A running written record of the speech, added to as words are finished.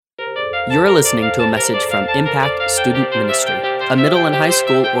You're listening to a message from Impact Student Ministry, a middle and high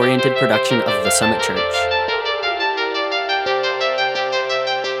school oriented production of the Summit Church.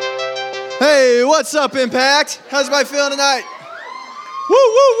 Hey, what's up, Impact? How's everybody feeling tonight? Woo,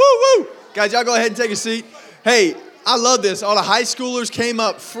 woo, woo, woo. Guys, y'all go ahead and take a seat. Hey, I love this. All the high schoolers came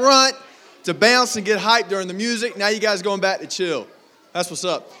up front to bounce and get hyped during the music. Now you guys going back to chill. That's what's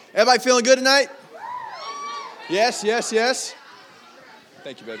up. Everybody feeling good tonight? Yes, yes, yes.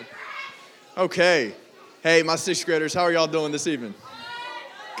 Thank you, baby. Okay. Hey, my sixth graders, how are y'all doing this evening?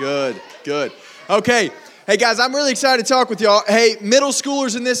 Good, good. Okay. Hey, guys, I'm really excited to talk with y'all. Hey, middle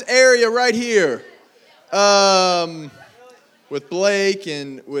schoolers in this area right here, with Blake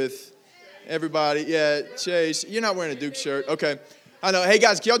and with everybody. Yeah, Chase, you're not wearing a Duke shirt. Okay. I know. Hey,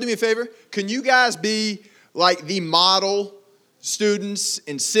 guys, can y'all do me a favor? Can you guys be like the model students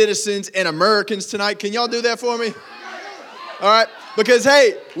and citizens and Americans tonight? Can y'all do that for me? All right. Because,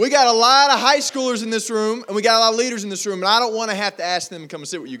 hey, we got a lot of high schoolers in this room, and we got a lot of leaders in this room, and I don't want to have to ask them to come and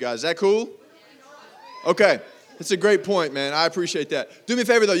sit with you guys. Is that cool? Okay. That's a great point, man. I appreciate that. Do me a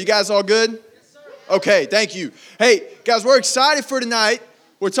favor, though. You guys all good? Yes, sir. Okay. Thank you. Hey, guys, we're excited for tonight.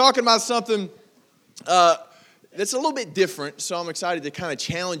 We're talking about something that's a little bit different, so I'm excited to kind of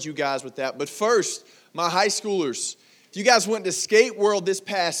challenge you guys with that. But first, my high schoolers, if you guys went to Skate World this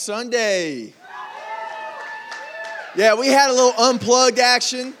past Sunday, yeah, we had a little unplugged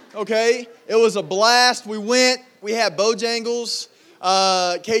action, okay? It was a blast. We went. We had Bojangles,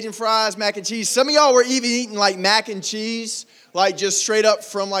 Cajun fries, mac and cheese. Some of y'all were even eating like mac and cheese, like just straight up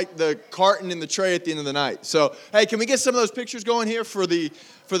from like the carton in the tray at the end of the night. So, hey, can we get some of those pictures going here for the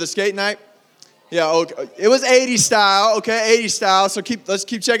skate night? Yeah, okay. It was 80s style, okay, 80s style. So let's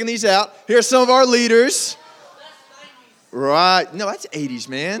keep checking these out. Here's some of our leaders. Right. No, that's 80s,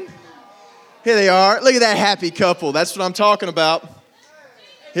 man. Here they are. Look at that happy couple. That's what I'm talking about.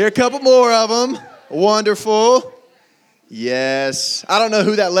 Here are a couple more of them. Wonderful. Yes. I don't know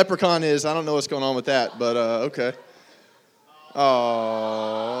who that leprechaun is. I don't know what's going on with that, but okay.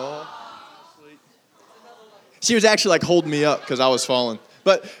 Oh. She was actually like holding me up because I was falling.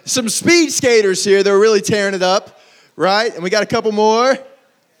 But some speed skaters here. They're really tearing it up, right? And we got a couple more.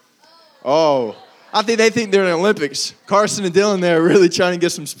 Oh. I think they think they're in the Olympics. Carson and Dylan there are really trying to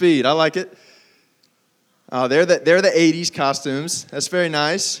get some speed. I like it. They're the 80s costumes. That's very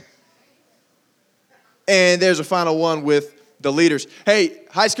nice. And there's a final one with the leaders. Hey,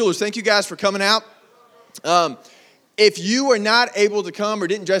 high schoolers, thank you guys for coming out. If you are not able to come or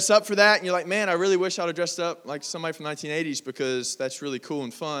didn't dress up for that, and you're like, man, I really wish I would have dressed up like somebody from the 1980s because that's really cool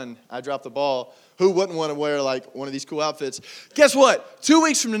and fun. I dropped the ball. Who wouldn't want to wear like one of these cool outfits? Guess what? 2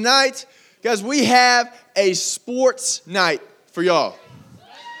 weeks from tonight, guys, we have a sports night for y'all.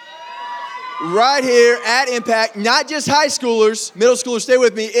 Right here at Impact, not just high schoolers, middle schoolers, stay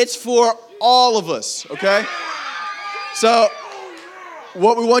with me. It's for all of us, okay? So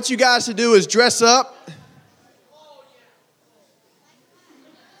what we want you guys to do is dress up.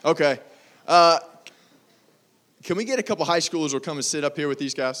 Okay. Can we get a couple high schoolers who will come and sit up here with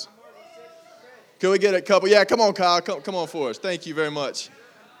these guys? Can we get a couple? Yeah, come on, Kyle. Come on for us. Thank you very much.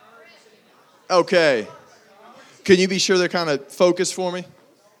 Okay. Can you be sure they're kind of focused for me?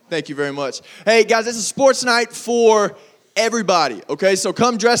 Thank you very much. Hey, guys, this is sports night for everybody, okay? So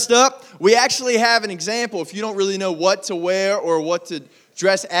come dressed up. We actually have an example. If you don't really know what to wear or what to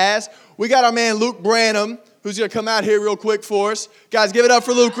dress as, we got our man Luke Branham, who's going to come out here real quick for us. Guys, give it up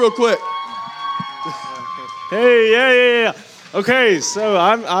for Luke real quick. Hey, yeah. Okay, so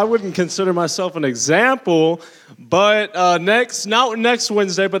I wouldn't consider myself an example, but not next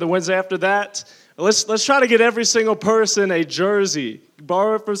Wednesday, but the Wednesday after that, let's try to get every single person a jersey.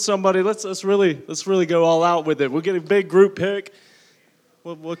 Borrow it from somebody. Let's really go all out with it. We'll get a big group pick.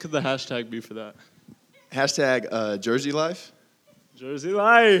 What could the hashtag be for that? Hashtag Jersey Life. Jersey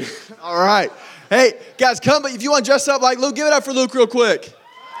Life. All right. Hey, guys, come. But if you want to dress up like Luke, give it up for Luke real quick.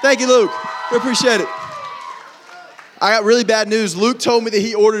 Thank you, Luke. We appreciate it. I got really bad news. Luke told me that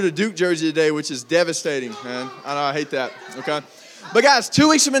he ordered a Duke jersey today, which is devastating, man. I know, I hate that, okay? But guys, 2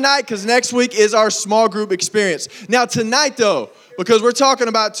 weeks from tonight, because next week is our small group experience. Now tonight, though, because we're talking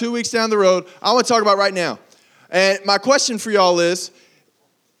about 2 weeks down the road, I want to talk about right now. And my question for y'all is,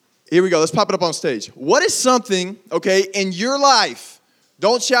 here we go, let's pop it up on stage. What is something, okay, in your life,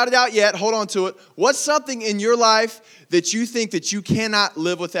 don't shout it out yet, hold on to it. What's something in your life that you think that you cannot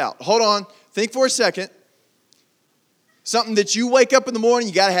live without? Hold on, think for a second. Something that you wake up in the morning,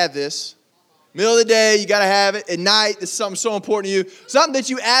 you got to have this. Middle of the day, you got to have it. At night, this is something so important to you. Something that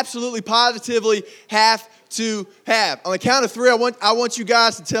you absolutely, positively have to have. On the count of three, I want you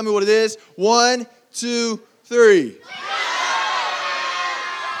guys to tell me what it is. 1, 2, 3.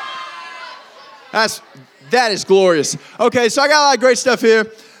 That is glorious. Okay, so I got a lot of great stuff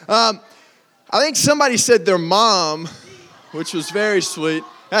here. I think somebody said their mom, which was very sweet.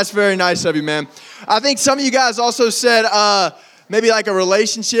 That's very nice of you, man. I think some of you guys also said maybe like a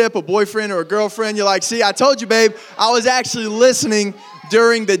relationship, a boyfriend or a girlfriend. You're like, see, I told you, babe, I was actually listening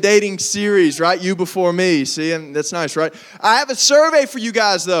during the dating series, right? You before me, see, and that's nice, right? I have a survey for you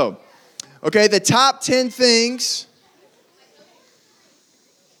guys, though. Okay, the top 10 things.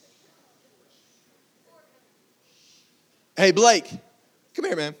 Hey, Blake, come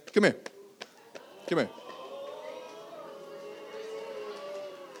here, man. Come here. Come here.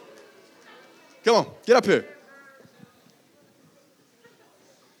 Come on, get up here.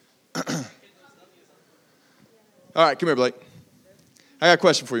 All right, come here, Blake. I got a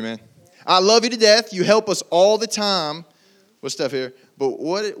question for you, man. I love you to death. You help us all the time. What's stuff here? But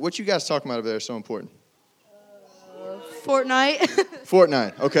what you guys talking about over there is so important? Fortnite.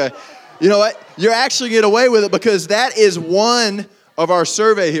 Fortnite, okay. You know what? You're actually going to get away with it because that is one of our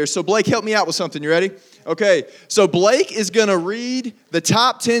survey here. So Blake, help me out with something. You ready? Okay, so Blake is going to read the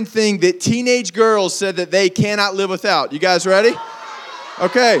top 10 thing that teenage girls said that they cannot live without. You guys ready?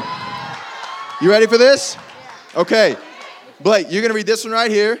 Okay. You ready for this? Okay. Blake, you're going to read this one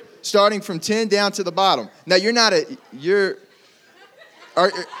right here, starting from 10 down to the bottom. Now,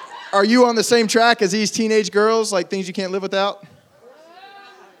 are you on the same track as these teenage girls, like things you can't live without?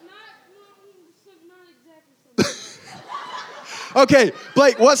 Not exactly. Okay,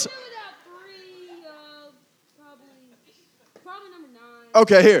 Blake, what's... Probably number 9.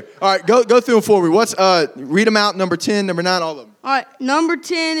 Okay, here. All right, go through them for me. Read them out, number 10, number 9, all of them. All right, number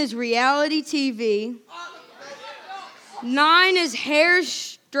 10 is reality TV. 9 is hair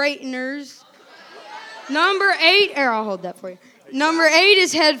straighteners. Number 8, I'll hold that for you. Number 8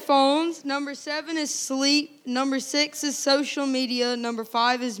 is headphones. Number 7 is sleep. Number 6 is social media. Number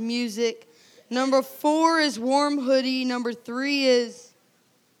 5 is music. Number 4 is warm hoodie. Number 3 is,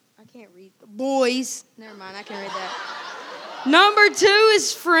 I can't read, boys. Never mind, I can't read that. Number 2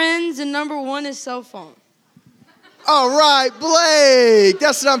 is friends, and number 1 is cell phone. All right, Blake,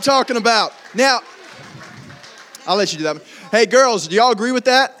 that's what I'm talking about. Now, I'll let you do that one. Hey, girls, do y'all agree with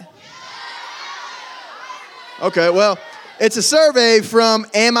that? Okay, well, it's a survey from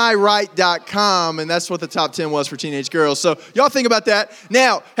amiright.com, and that's what the top 10 was for teenage girls. So y'all think about that.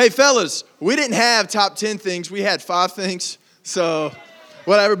 Now, hey, fellas, we didn't have top 10 things. We had 5 things, so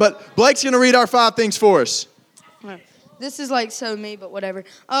whatever. But Blake's going to read our 5 things for us. This is like so me, but whatever.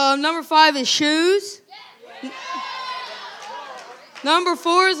 Number 5 is shoes. Number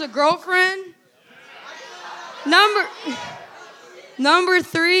 4 is a girlfriend. Number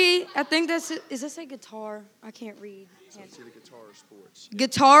 3, I think that's it. Is this a guitar? I can't read. It's either guitar or sports.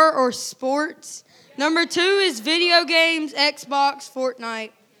 Guitar or sports. Number 2 is video games, Xbox,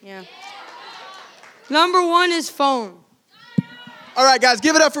 Fortnite. Yeah. Number 1 is phone. All right, guys,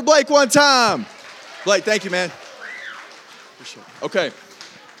 give it up for Blake one time. Blake, thank you, man. Appreciate it. Okay.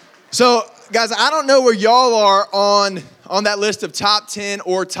 So, guys, I don't know where y'all are on that list of top 10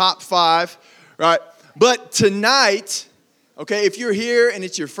 or top 5, right? But tonight, okay, if you're here and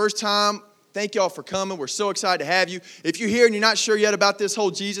it's your first time, thank y'all for coming. We're so excited to have you. If you're here and you're not sure yet about this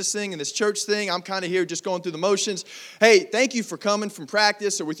whole Jesus thing and this church thing, I'm kind of here just going through the motions. Hey, thank you for coming from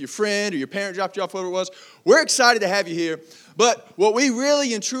practice or with your friend or your parent dropped you off, whatever it was. We're excited to have you here. But what we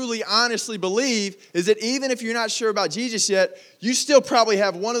really and truly honestly believe is that even if you're not sure about Jesus yet, you still probably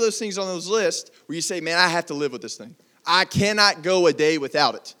have one of those things on those lists where you say, man, I have to live with this thing. I cannot go a day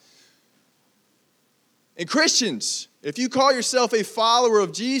without it. And Christians, if you call yourself a follower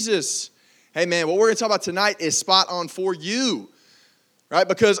of Jesus, hey man, what we're going to talk about tonight is spot on for you, right?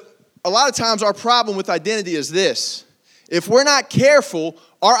 Because a lot of times our problem with identity is this. If we're not careful,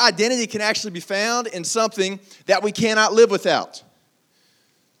 our identity can actually be found in something that we cannot live without.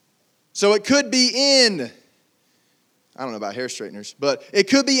 So it could be in, I don't know about hair straighteners, but it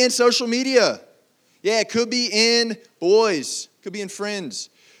could be in social media. Yeah, it could be in boys, could be in friends,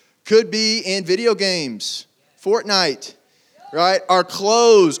 could be in video games, Fortnite, right? Our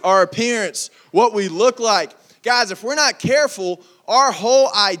clothes, our appearance, what we look like. Guys, if we're not careful, our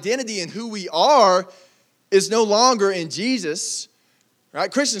whole identity and who we are is no longer in Jesus, right?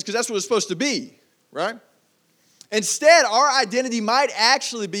 Christians, because that's what it's supposed to be, right? Instead, our identity might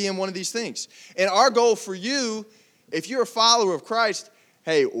actually be in one of these things. And our goal for you, if you're a follower of Christ,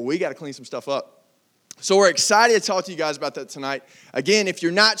 hey, we got to clean some stuff up. So we're excited to talk to you guys about that tonight. Again, if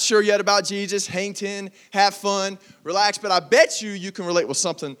you're not sure yet about Jesus, hang 10, have fun, relax. But I bet you can relate with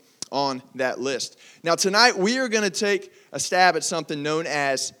something on that list. Now tonight, we are going to take a stab at something known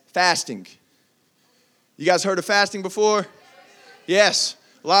as fasting. You guys heard of fasting before? Yes,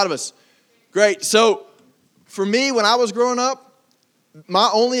 a lot of us. Great. So for me, when I was growing up, my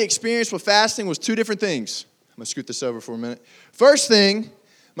only experience with fasting was two different things. I'm going to scoot this over for a minute. First thing,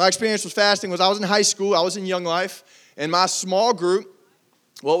 my experience with fasting was I was in high school. I was in Young Life. And my small group,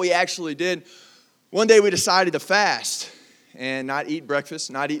 what we actually did, one day we decided to fast and not eat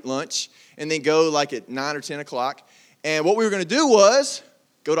breakfast, not eat lunch, and then go like at 9 or 10 o'clock. And what we were going to do was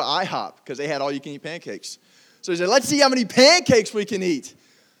go to IHOP because they had all-you-can-eat pancakes. So we said, let's see how many pancakes we can eat.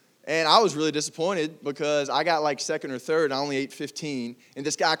 And I was really disappointed because I got like second or third and I only ate 15. And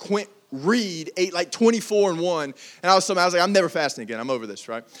this guy, Quint Reed, ate like 24 in one. And I was like, I'm never fasting again. I'm over this,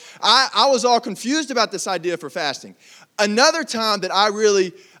 right? I was all confused about this idea for fasting. Another time that I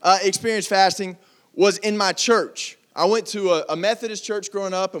really experienced fasting was in my church. I went to a Methodist church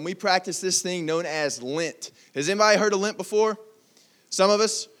growing up, and we practiced this thing known as Lent. Has anybody heard of Lent before? Some of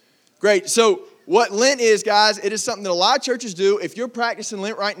us? Great. So what Lent is, guys, it is something that a lot of churches do. If you're practicing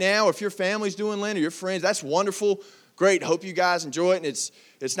Lent right now, or if your family's doing Lent, or your friends, that's wonderful. Great. Hope you guys enjoy it, and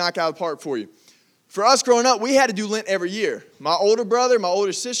it's knocked out of the park for you. For us growing up, we had to do Lent every year. My older brother, my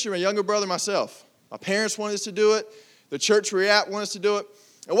older sister, my younger brother, myself. My parents wanted us to do it. The church we were at wanted us to do it.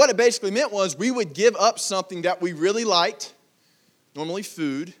 And what it basically meant was we would give up something that we really liked, normally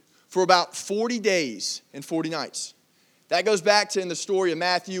food, for about 40 days and 40 nights. That goes back to in the story of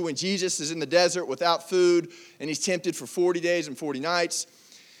Matthew when Jesus is in the desert without food and he's tempted for 40 days and 40 nights.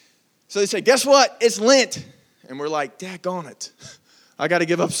 So they say, guess what? It's Lent. And we're like, daggone it. I got to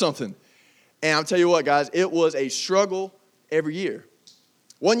give up something. And I'll tell you what, guys, it was a struggle every year.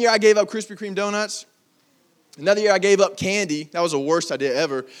 One year I gave up Krispy Kreme donuts. Another year I gave up candy. That was the worst idea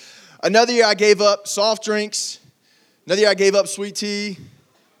ever. Another year I gave up soft drinks. Another year I gave up sweet tea.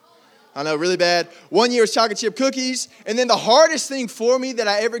 I know, really bad. One year was chocolate chip cookies. And then the hardest thing for me that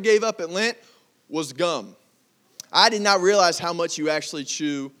I ever gave up at Lent was gum. I did not realize how much you actually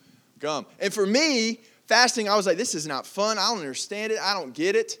chew gum. And for me, fasting, I was like, this is not fun. I don't understand it. I don't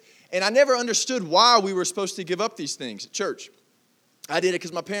get it. And I never understood why we were supposed to give up these things at church. I did it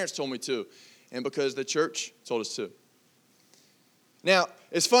because my parents told me to. And because the church told us to. Now,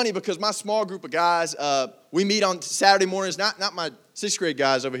 it's funny because my small group of guys, we meet on Saturday mornings, not my sixth grade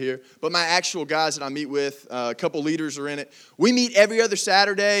guys over here, but my actual guys that I meet with. A couple leaders are in it. We meet every other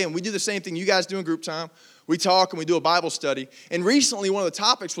Saturday, and we do the same thing you guys do in group time. We talk and we do a Bible study. And recently, one of the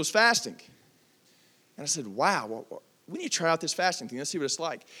topics was fasting. And I said, wow, well, we need to try out this fasting thing. Let's see what it's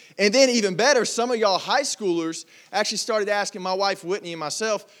like. And then even better, some of y'all high schoolers actually started asking my wife, Whitney, and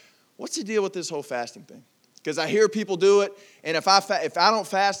myself, what's the deal with this whole fasting thing? Because I hear people do it, and if I don't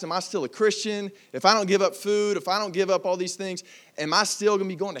fast, am I still a Christian? If I don't give up food, if I don't give up all these things, am I still going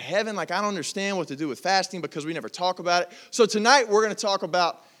to be going to heaven? Like, I don't understand what to do with fasting because we never talk about it. So tonight, we're going to talk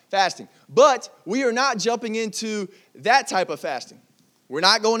about fasting. But we are not jumping into that type of fasting. We're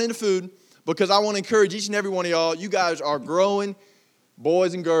not going into food because I want to encourage each and every one of y'all, you guys are growing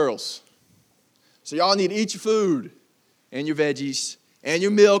boys and girls. So y'all need to eat your food and your veggies and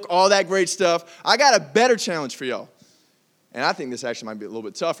your milk, all that great stuff. I got a better challenge for y'all. And I think this actually might be a little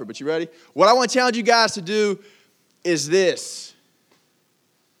bit tougher, but you ready? What I want to challenge you guys to do is this.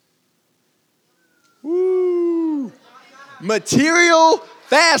 Woo! Material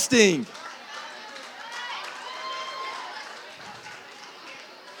fasting.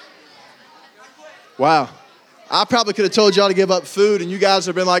 Wow. I probably could have told y'all to give up food, and you guys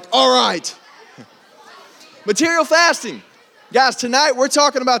have been like, all right. Material fasting. Guys, tonight we're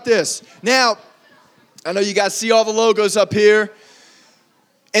talking about this. Now, I know you guys see all the logos up here.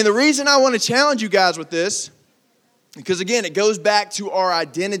 And the reason I want to challenge you guys with this, because again, it goes back to our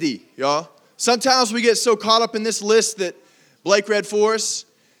identity, y'all. Sometimes we get so caught up in this list that Blake read for us,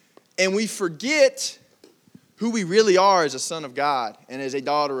 and we forget who we really are as a son of God and as a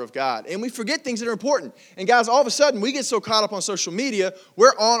daughter of God. And we forget things that are important. And guys, all of a sudden, we get so caught up on social media,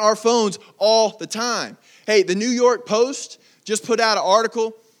 we're on our phones all the time. Hey, the New York Post just put out an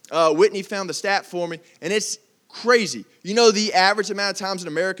article. Whitney found the stat for me, and it's crazy. You know the average amount of times that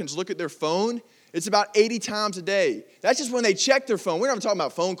Americans look at their phone? It's about 80 times a day. That's just when they check their phone. We're not talking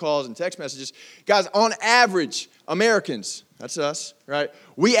about phone calls and text messages. Guys, on average, Americans, that's us, right?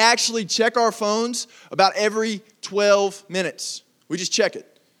 We actually check our phones about every 12 minutes. We just check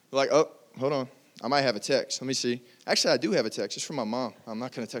it. We're like, oh, hold on. I might have a text. Let me see. Actually, I do have a text. It's from my mom. I'm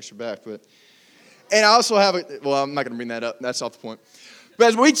not going to text her back, but... And I also have well, I'm not going to bring that up. That's off the point. But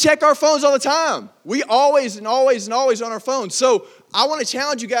as we check our phones all the time. We always and always and always on our phones. So I want to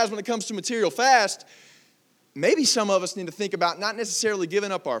challenge you guys when it comes to material fast. Maybe some of us need to think about not necessarily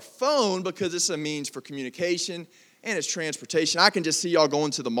giving up our phone because it's a means for communication and it's transportation. I can just see y'all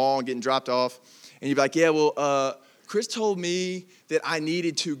going to the mall and getting dropped off. And you'd be like, yeah, well, Chris told me that I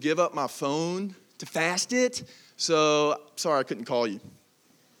needed to give up my phone to fast it, so sorry I couldn't call you.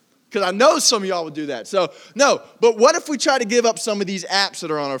 Because I know some of y'all would do that. So, no, but what if we try to give up some of these apps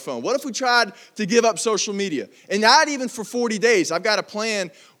that are on our phone? What if we tried to give up social media? And not even for 40 days. I've got a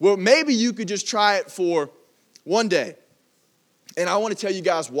plan where maybe you could just try it for one day. And I want to tell you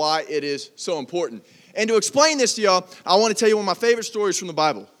guys why it is so important. And to explain this to y'all, I want to tell you one of my favorite stories from the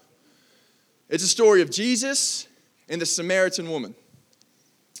Bible. It's a story of Jesus and the Samaritan woman.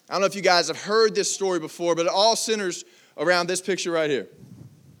 I don't know if you guys have heard this story before, but it all centers around this picture right here.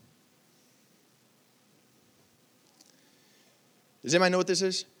 Does anybody know what this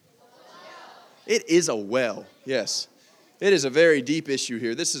is? It is a well, yes. It is a very deep issue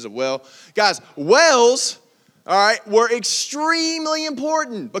here. This is a well. Guys, wells, all right, were extremely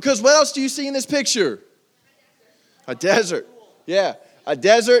important because what else do you see in this picture? A desert. Yeah, a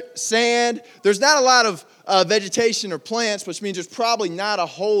desert, sand. There's not a lot of vegetation or plants, which means there's probably not a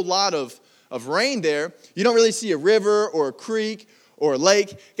whole lot of rain there. You don't really see a river or a creek or a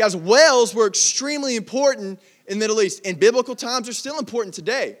lake. Guys, wells were extremely important in the Middle East. In biblical times, they're still important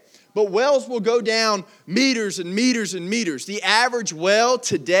today. But wells will go down meters and meters and meters. The average well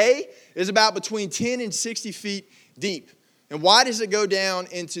today is about between 10 and 60 feet deep. And why does it go down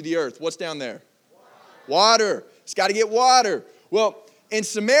into the earth? What's down there? Water. It's got to get water. Well, in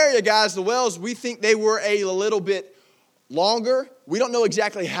Samaria, guys, the wells, we think they were a little bit longer. We don't know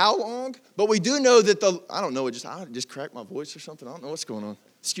exactly how long, but we do know that I just cracked my voice or something. I don't know what's going on.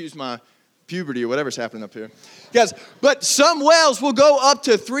 Excuse my puberty or whatever's happening up here. Guys, but some wells will go up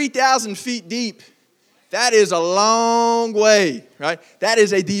to 3,000 feet deep. That is a long way, right? That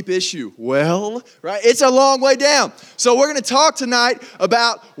is a deep issue. Well, right? It's a long way down. So we're going to talk tonight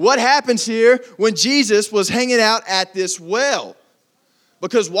about what happens here when Jesus was hanging out at this well.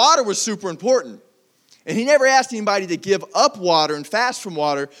 Because water was super important. And he never asked anybody to give up water and fast from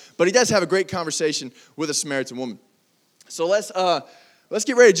water, but he does have a great conversation with a Samaritan woman. So let's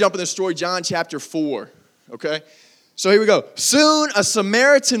get ready to jump in this story, John chapter 4, okay? So here we go. Soon a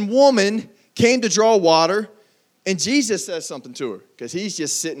Samaritan woman came to draw water, and Jesus says something to her because he's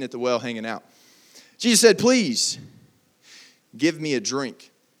just sitting at the well hanging out. Jesus said, please, give me a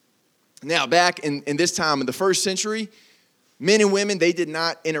drink. Now, back in this time, in the first century, men and women, they did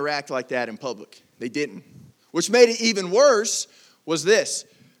not interact like that in public. They didn't. Which made it even worse was this.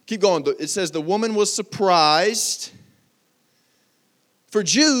 Keep going. It says the woman was surprised, for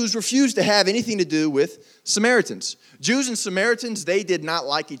Jews refused to have anything to do with Samaritans. Jews and Samaritans, they did not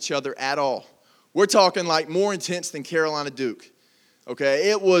like each other at all. We're talking like more intense than Carolina Duke.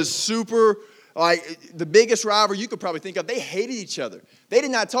 Okay, it was super, like the biggest rivalry you could probably think of. They hated each other. They did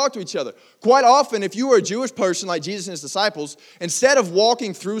not talk to each other. Quite often, if you were a Jewish person like Jesus and his disciples, instead of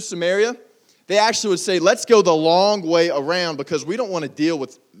walking through Samaria, they actually would say, let's go the long way around because we don't want to deal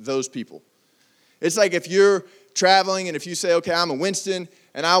with those people. It's like if you're traveling and if you say, okay, I'm in Winston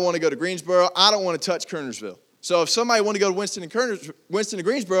and I want to go to Greensboro, I don't want to touch Kernersville. So if somebody wanted to go to Winston to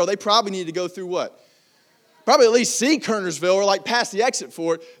Greensboro, they probably need to go through what? Probably at least see Kernersville or like past the exit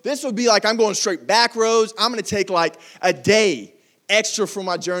for it. This would be like I'm going straight back roads. I'm going to take like a day extra for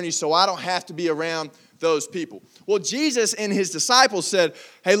my journey so I don't have to be around those people. Well, Jesus and his disciples said,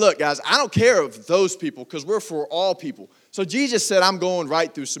 hey, look, guys, I don't care of those people because we're for all people. So Jesus said, I'm going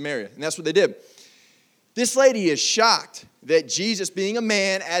right through Samaria. And that's what they did. This lady is shocked that Jesus, being a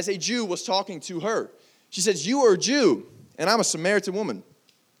man, as a Jew, was talking to her. She says, you are a Jew, and I'm a Samaritan woman.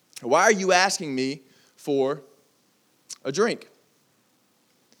 Why are you asking me for a drink?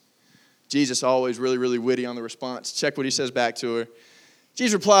 Jesus, always really, really witty on the response. Check what he says back to her.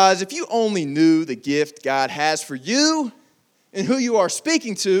 Jesus replies, if you only knew the gift God has for you and who you are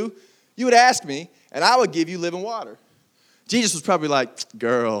speaking to, you would ask me, and I would give you living water. Jesus was probably like,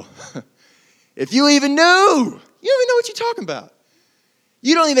 girl, if you even knew, you don't even know what you're talking about.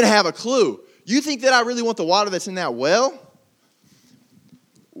 You don't even have a clue. You think that I really want the water that's in that well?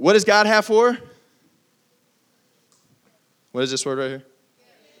 What does God have for her? What is this word right here?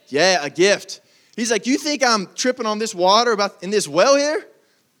 Yeah, a gift. He's like, you think I'm tripping on this water in this well here?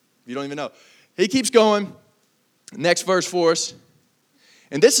 You don't even know. He keeps going. Next verse for us.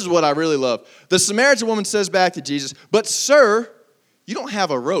 And this is what I really love. The Samaritan woman says back to Jesus, but sir, you don't have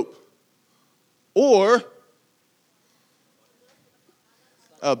a rope or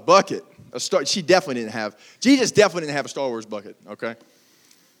a bucket. She definitely didn't have. Jesus definitely didn't have a Star Wars bucket, okay?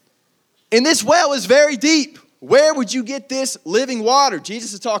 And this well is very deep. Where would you get this living water?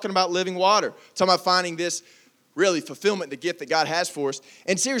 Jesus is talking about living water. Talking about finding this really fulfillment, the gift that God has for us.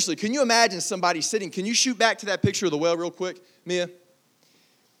 And seriously, can you imagine somebody sitting? Can you shoot back to that picture of the well real quick, Mia?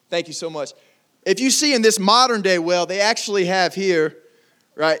 Thank you so much. If you see in this modern day well, they actually have here,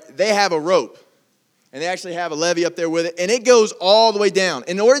 right, they have a rope. And they actually have a levee up there with it. And it goes all the way down.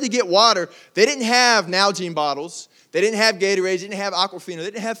 In order to get water, they didn't have Nalgene bottles. They didn't have Gatorade. They didn't have Aquafina.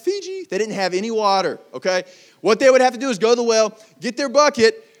 They didn't have Fiji. They didn't have any water, okay? What they would have to do is go to the well, get their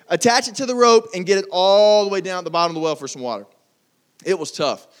bucket, attach it to the rope, and get it all the way down at the bottom of the well for some water. It was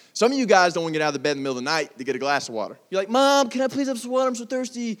tough. Some of you guys don't want to get out of the bed in the middle of the night to get a glass of water. You're like, Mom, can I please have some water? I'm so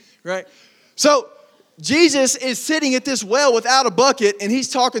thirsty, right? So Jesus is sitting at this well without a bucket, and he's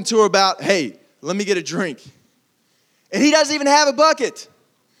talking to her about, hey, let me get a drink. And he doesn't even have a bucket.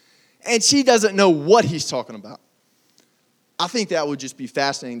 And she doesn't know what he's talking about. I think that would just be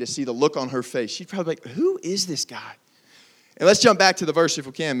fascinating to see the look on her face. She'd probably be like, who is this guy? And let's jump back to the verse if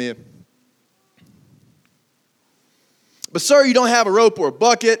we can, Mia. But sir, you don't have a rope or a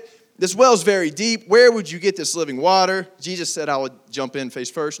bucket. This well's very deep. Where would you get this living water? Jesus said I would jump in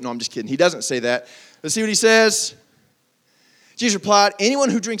face first. No, I'm just kidding. He doesn't say that. Let's see what he says. Jesus replied, anyone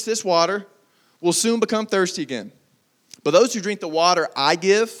who drinks this water will soon become thirsty again. But those who drink the water I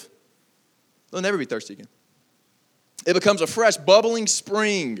give, they'll never be thirsty again. It becomes a fresh, bubbling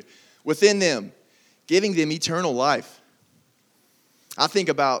spring within them, giving them eternal life. I think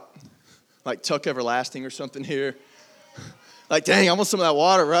about like Tuck Everlasting or something here. Like, dang, I want some of that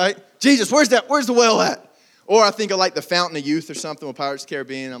water, right? Jesus, where's the well at? Or I think of like the Fountain of Youth or something with Pirates of the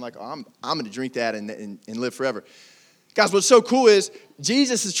Caribbean. I'm like, oh, I'm going to drink that and live forever. Guys, what's so cool is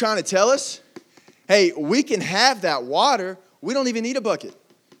Jesus is trying to tell us, hey, we can have that water. We don't even need a bucket.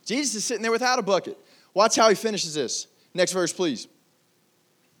 Jesus is sitting there without a bucket. Watch how he finishes this. Next verse, please.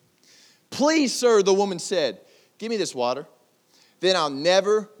 Please, sir, the woman said, give me this water. Then I'll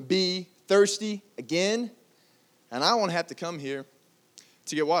never be thirsty again. And I won't have to come here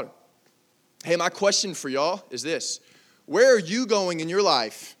to get water. Hey, my question for y'all is this. Where are you going in your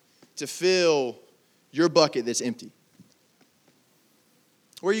life to fill your bucket that's empty?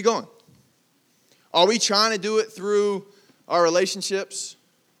 Where are you going? Are we trying to do it through our relationships?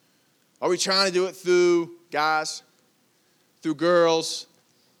 Are we trying to do it through guys, through girls,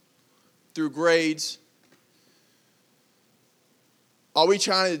 through grades? Are we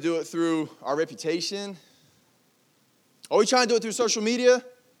trying to do it through our reputation? Are we trying to do it through social media? Are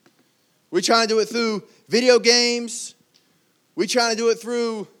we trying to do it through video games? Are we trying to do it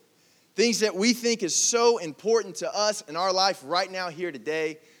through things that we think is so important to us in our life right now, here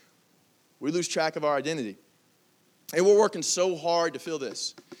today? We lose track of our identity. And we're working so hard to fill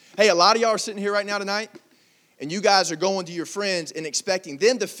this. Hey, a lot of y'all are sitting here right now tonight, and you guys are going to your friends and expecting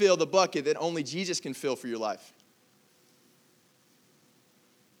them to fill the bucket that only Jesus can fill for your life.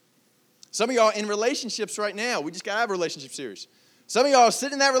 Some of y'all in relationships right now. We just got out of a relationship series. Some of y'all are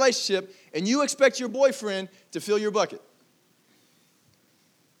sitting in that relationship, and you expect your boyfriend to fill your bucket.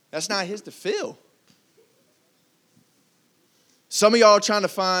 That's not his to fill. Some of y'all are trying to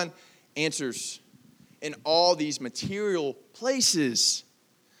find answers in all these material places.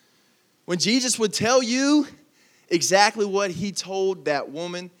 When Jesus would tell you exactly what he told that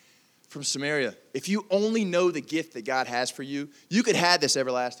woman from Samaria. If you only know the gift that God has for you, you could have this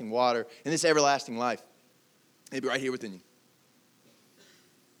everlasting water and this everlasting life. It'd be right here within you.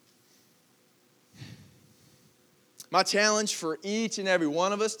 My challenge for each and every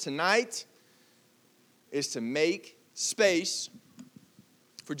one of us tonight is to make space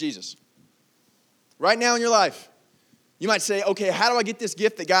for Jesus. Right now in your life, you might say, okay, how do I get this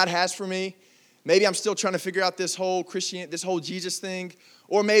gift that God has for me? Maybe I'm still trying to figure out this whole Jesus thing.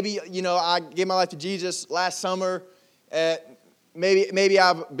 Or maybe, I gave my life to Jesus last summer. Maybe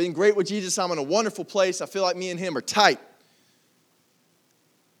I've been great with Jesus. I'm in a wonderful place. I feel like me and him are tight.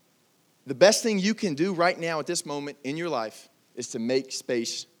 The best thing you can do right now at this moment in your life is to make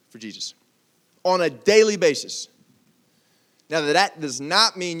space for Jesus on a daily basis. Now, that does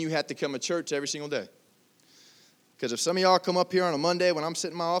not mean you have to come to church every single day. Because if some of y'all come up here on a Monday when I'm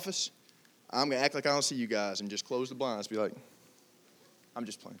sitting in my office, I'm going to act like I don't see you guys and just close the blinds. Be like, I'm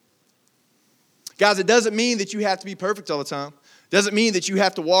just playing. Guys, it doesn't mean that you have to be perfect all the time. It doesn't mean that you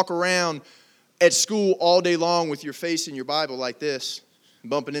have to walk around at school all day long with your face in your Bible like this,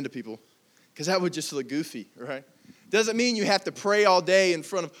 bumping into people. Because that would just look goofy, right? It doesn't mean you have to pray all day in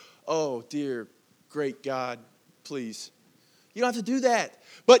front of, oh, dear, great God, please. You don't have to do that.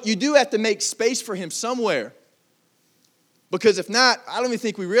 But you do have to make space for him somewhere. Because if not, I don't even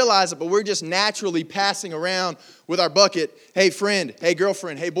think we realize it, but we're just naturally passing around with our bucket. Hey, friend. Hey,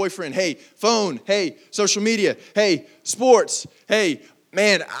 girlfriend. Hey, boyfriend. Hey, phone. Hey, social media. Hey, sports. Hey,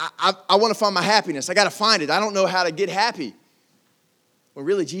 man, I want to find my happiness. I got to find it. I don't know how to get happy. When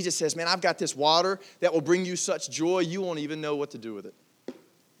really Jesus says, man, I've got this water that will bring you such joy, you won't even know what to do with it.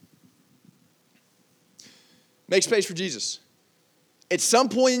 Make space for Jesus. At some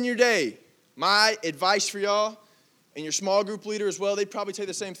point in your day, my advice for y'all, and your small group leader as well, they'd probably tell you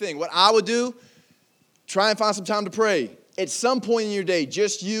the same thing. What I would do, try and find some time to pray. At some point in your day,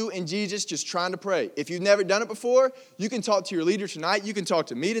 just you and Jesus, just trying to pray. If you've never done it before, you can talk to your leader tonight. You can talk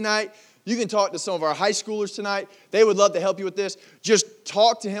to me tonight. You can talk to some of our high schoolers tonight. They would love to help you with this. Just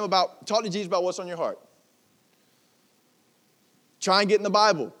talk to Jesus about what's on your heart. Try and get in the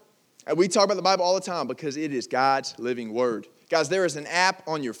Bible. And we talk about the Bible all the time because it is God's living word. Guys, there is an app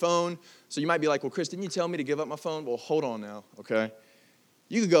on your phone. So you might be like, well, Chris, didn't you tell me to give up my phone? Well, hold on now, okay?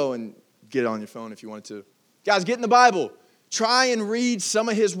 You could go and get it on your phone if you wanted to. Guys, get in the Bible. Try and read some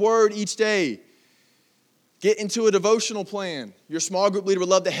of his word each day. Get into a devotional plan. Your small group leader would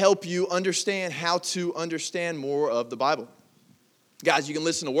love to help you understand how to understand more of the Bible. Guys, you can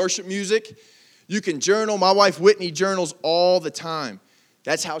listen to worship music. You can journal. My wife, Whitney, journals all the time.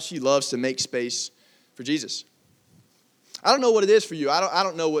 That's how she loves to make space for Jesus. I don't know what it is for you. I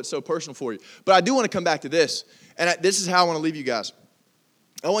don't know what's so personal for you. But I do want to come back to this. And this is how I want to leave you guys.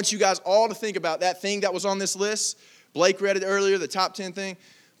 I want you guys all to think about that thing that was on this list. Blake read it earlier, the top 10 thing.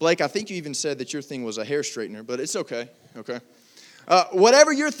 Blake, I think you even said that your thing was a hair straightener, but it's okay. Okay.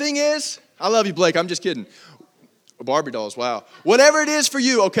 Whatever your thing is, I love you, Blake. I'm just kidding. Barbie dolls, wow. Whatever it is for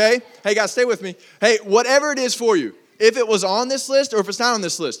you, okay? Hey, guys, stay with me. Hey, whatever it is for you. If it was on this list or if it's not on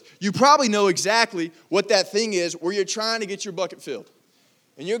this list, you probably know exactly what that thing is where you're trying to get your bucket filled.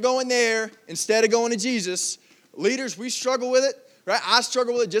 And you're going there instead of going to Jesus. Leaders, we struggle with it, right? I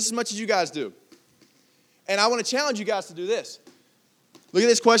struggle with it just as much as you guys do. And I want to challenge you guys to do this. Look at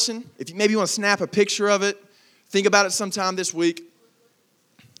this question. If you maybe want to snap a picture of it, think about it sometime this week.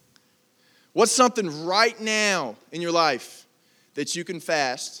 What's something right now in your life that you can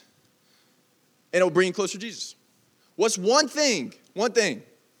fast and it'll bring you closer to Jesus? What's one thing? One thing.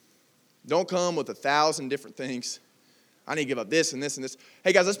 Don't come with 1,000 different things. I need to give up this and this and this.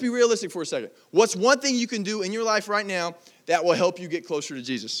 Hey, guys, let's be realistic for a second. What's one thing you can do in your life right now that will help you get closer to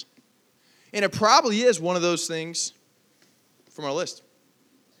Jesus? And it probably is one of those things from our list.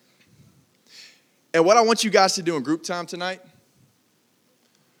 And what I want you guys to do in group time tonight,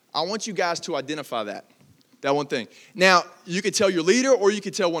 I want you guys to identify that one thing. Now, you could tell your leader or you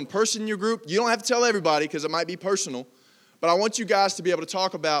could tell one person in your group. You don't have to tell everybody because it might be personal. But I want you guys to be able to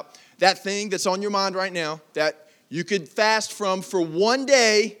talk about that thing that's on your mind right now that you could fast from for one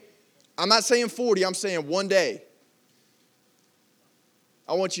day. I'm not saying 40, I'm saying one day.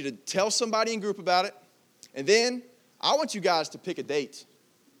 I want you to tell somebody in group about it. And then I want you guys to pick a date.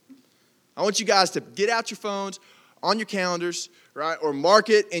 I want you guys to get out your phones, on your calendars, right? Or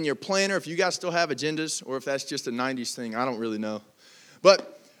mark it in your planner if you guys still have agendas or if that's just a 90s thing. I don't really know.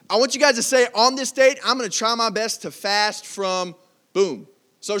 But I want you guys to say, on this date, I'm going to try my best to fast from, boom,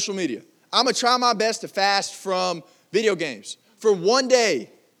 social media. I'm going to try my best to fast from video games for one day.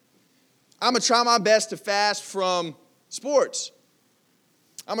 I'm going to try my best to fast from sports.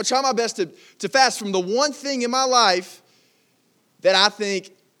 I'm going to try my best to fast from the one thing in my life that I think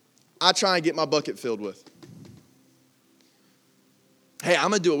I try and get my bucket filled with. Hey, I'm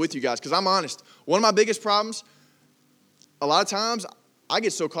going to do it with you guys because I'm honest. One of my biggest problems, a lot of times, I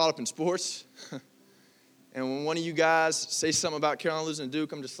get so caught up in sports. And when one of you guys say something about Carolina losing to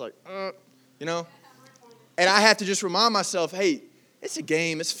Duke, I'm just like, you know. And I have to just remind myself, hey, it's a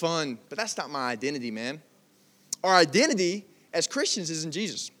game, it's fun, but that's not my identity, man. Our identity as Christians is in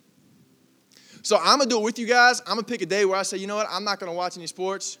Jesus. So I'm going to do it with you guys. I'm going to pick a day where I say, you know what, I'm not going to watch any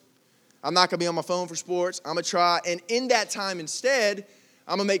sports. I'm not going to be on my phone for sports. I'm going to try, and in that time instead,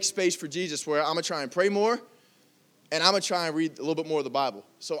 I'm going to make space for Jesus where I'm going to try and pray more, and I'm going to try and read a little bit more of the Bible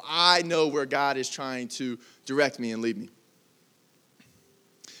so I know where God is trying to direct me and lead me.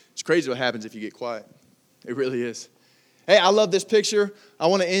 It's crazy what happens if you get quiet. It really is. Hey, I love this picture. I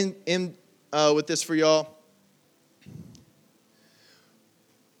want to end with this for y'all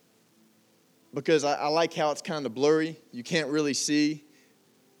because I like how it's kind of blurry. You can't really see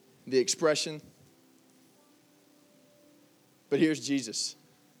the expression. But here's Jesus.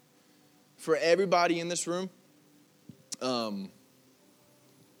 For everybody in this room,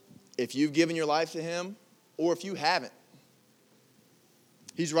 if you've given your life to him, or if you haven't,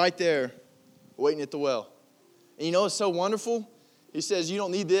 he's right there waiting at the well. And you know what's so wonderful? He says you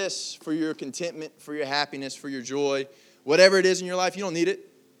don't need this for your contentment, for your happiness, for your joy. Whatever it is in your life, you don't need it.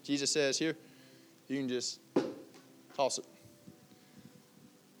 Jesus says, here, you can just toss it.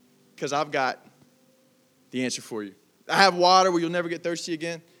 Because I've got the answer for you. I have water where you'll never get thirsty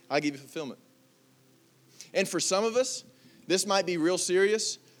again. I give you fulfillment. And for some of us, this might be real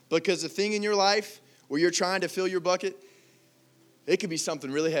serious because the thing in your life where you're trying to fill your bucket, it could be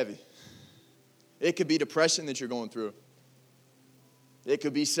something really heavy. It could be depression that you're going through. It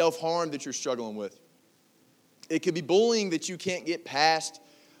could be self-harm that you're struggling with. It could be bullying that you can't get past.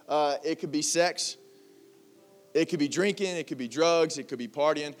 It could be sex. It could be drinking. It could be drugs. It could be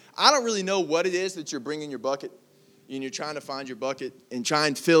partying. I don't really know what it is that you're bringing your bucket, and you're trying to find your bucket and try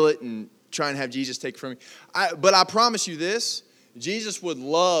and fill it and try and have Jesus take it from you. But I promise you this, Jesus would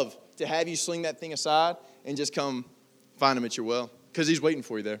love to have you sling that thing aside and just come find him at your well, because he's waiting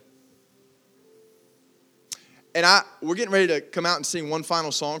for you there. And we're getting ready to come out and sing one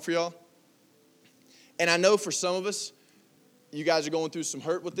final song for y'all. And I know for some of us, you guys are going through some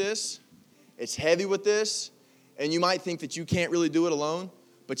hurt with this. It's heavy with this. And you might think that you can't really do it alone.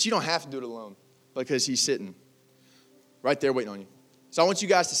 But you don't have to do it alone, because he's sitting right there waiting on you. So I want you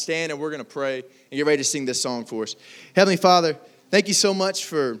guys to stand, and we're going to pray and get ready to sing this song for us. Heavenly Father, thank you so much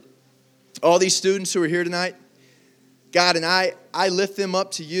for all these students who are here tonight. God, and I lift them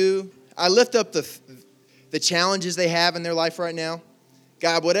up to you. I lift up the challenges they have in their life right now.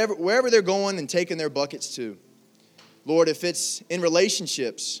 God, wherever they're going and taking their buckets to. Lord, if it's in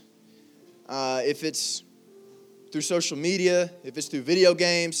relationships, if it's through social media, if it's through video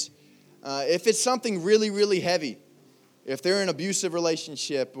games, if it's something really, really heavy, if they're in an abusive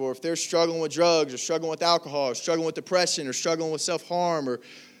relationship, or if they're struggling with drugs, or struggling with alcohol, or struggling with depression, or struggling with self-harm, or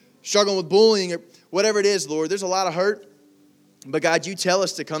struggling with bullying, or whatever it is, Lord, there's a lot of hurt. But God, you tell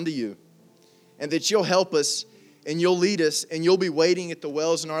us to come to you, and that you'll help us, and you'll lead us, and you'll be waiting at the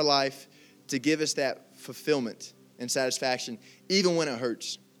wells in our life to give us that fulfillment and satisfaction, even when it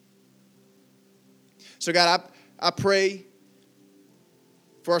hurts. So God, I pray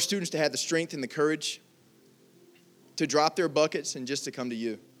for our students to have the strength and the courage to drop their buckets and just to come to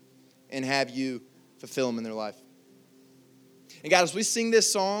you and have you fulfill them in their life. And God, as we sing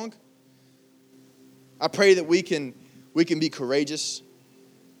this song, I pray that we can be courageous,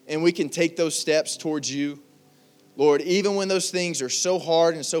 and we can take those steps towards you, Lord, even when those things are so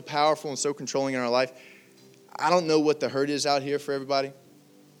hard and so powerful and so controlling in our life. I don't know what the hurt is out here for everybody,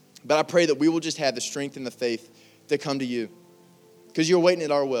 but I pray that we will just have the strength and the faith to come to you, because you're waiting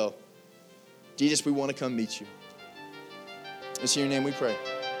at our well. Jesus, we want to come meet you. It's in your name we pray.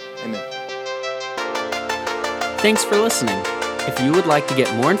 Amen. Thanks for listening. If you would like to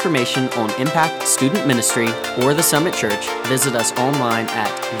get more information on Impact Student Ministry or the Summit Church, visit us online at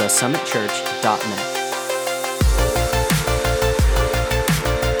thesummitchurch.net.